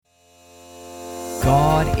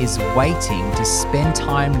God is waiting to spend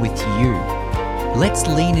time with you. Let's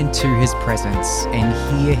lean into His presence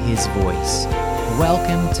and hear His voice.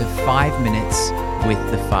 Welcome to 5 Minutes with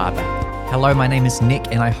the Father. Hello, my name is Nick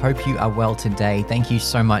and I hope you are well today. Thank you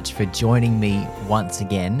so much for joining me once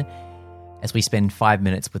again as we spend 5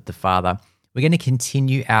 minutes with the Father. We're going to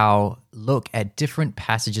continue our look at different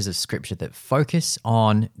passages of Scripture that focus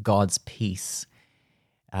on God's peace.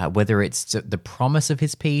 Whether it's the promise of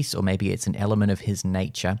His peace or maybe it's an element of His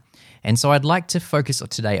nature. And so I'd like to focus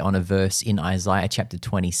today on a verse in Isaiah chapter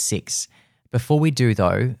 26. Before we do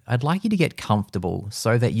though, I'd like you to get comfortable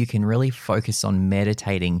so that you can really focus on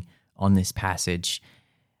meditating on this passage.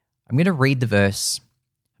 I'm going to read the verse.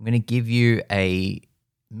 I'm going to give you a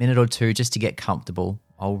minute or two just to get comfortable.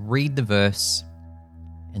 I'll read the verse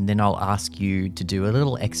and then I'll ask you to do a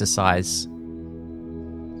little exercise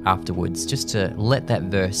afterwards, just to let that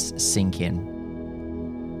verse sink in.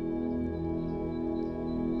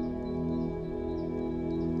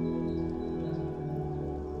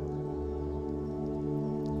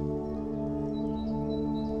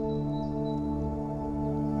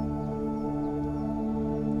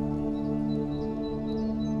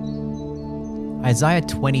 Isaiah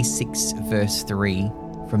 26 verse 3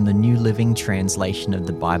 from the New Living Translation of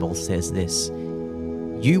the Bible says this: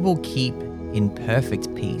 "You will keep in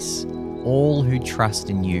perfect peace all who trust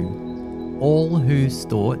in you, all whose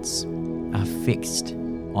thoughts are fixed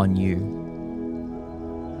on you."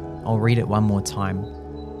 I'll read it one more time.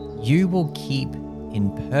 "You will keep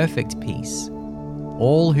in perfect peace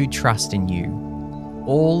all who trust in you,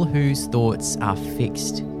 all whose thoughts are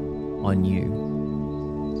fixed on you."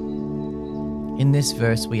 In this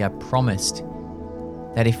verse, we are promised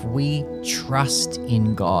that if we trust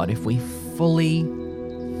in God, if we fully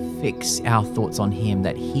fix our thoughts on Him,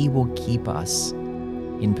 that He will keep us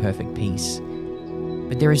in perfect peace.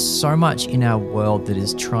 But there is so much in our world that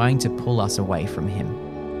is trying to pull us away from Him.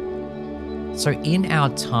 So in our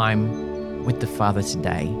time with the Father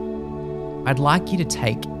today, I'd like you to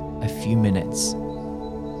take a few minutes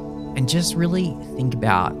and just really think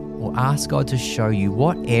about or ask God to show you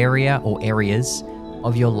what area or areas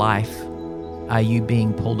of your life are you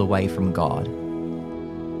being pulled away from God,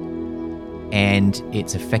 and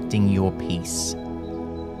it's affecting your peace.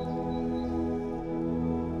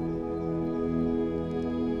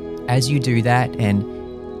 As you do that, and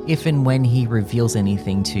if and when He reveals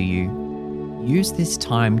anything to you, use this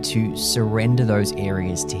time to surrender those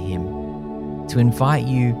areas to Him, to invite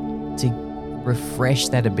you to refresh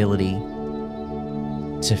that ability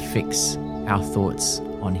to fix our thoughts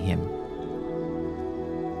on Him.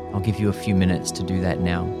 I'll give you a few minutes to do that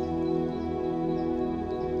now.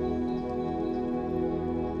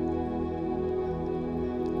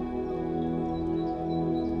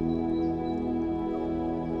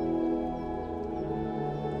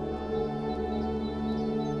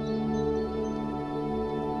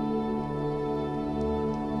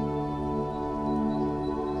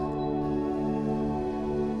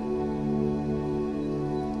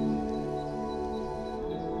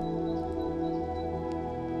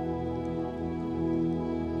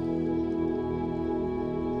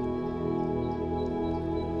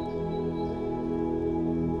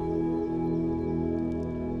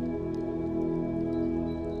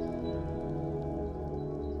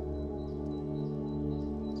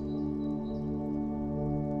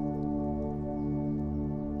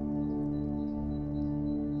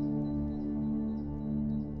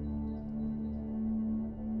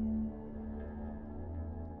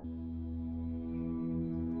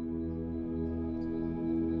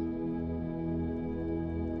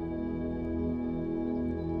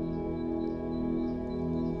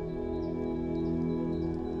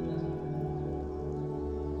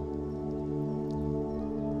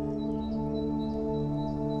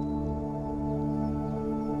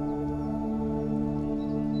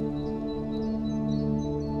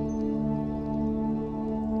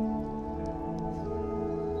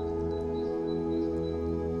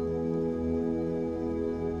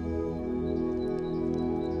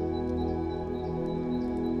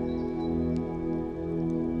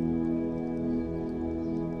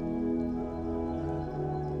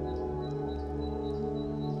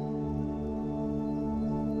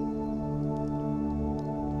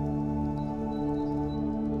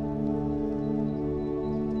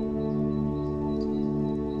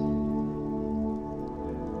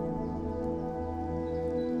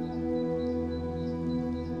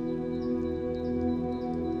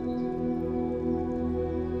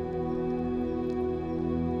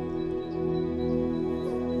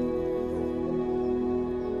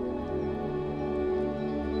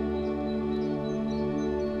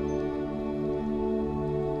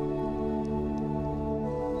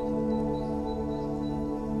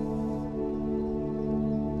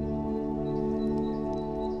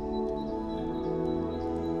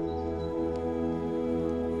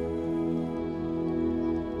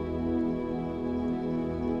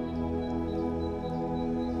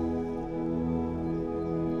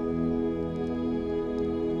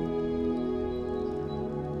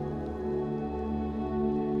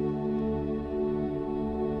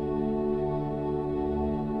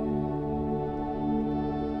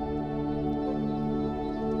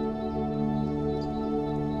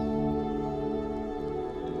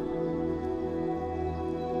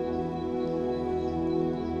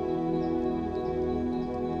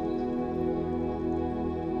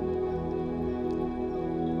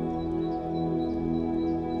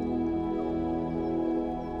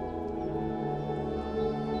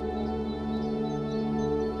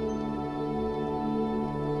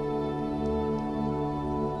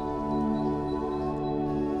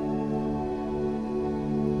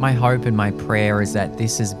 My hope and my prayer is that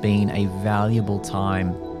this has been a valuable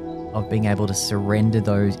time of being able to surrender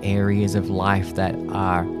those areas of life that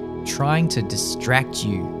are trying to distract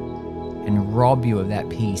you and rob you of that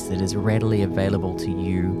peace that is readily available to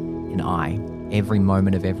you and I every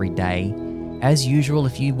moment of every day. As usual,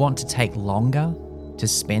 if you want to take longer to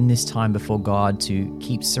spend this time before God, to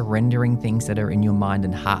keep surrendering things that are in your mind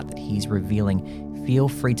and heart that He's revealing, feel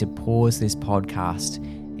free to pause this podcast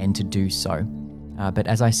and to do so. But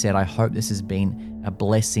as I said, I hope this has been a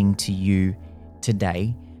blessing to you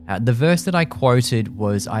today. The verse that I quoted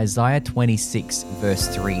was Isaiah 26, verse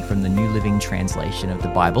 3 from the New Living Translation of the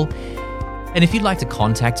Bible. And if you'd like to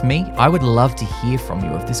contact me, I would love to hear from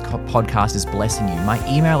you if this podcast is blessing you. My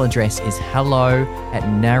email address is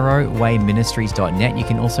hello@narrowwayministries.net. You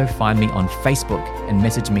can also find me on Facebook and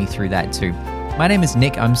message me through that too. My name is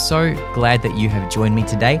Nick. I'm so glad that you have joined me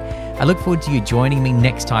today. I look forward to you joining me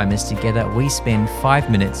next time as together we spend 5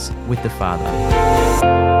 minutes with the Father.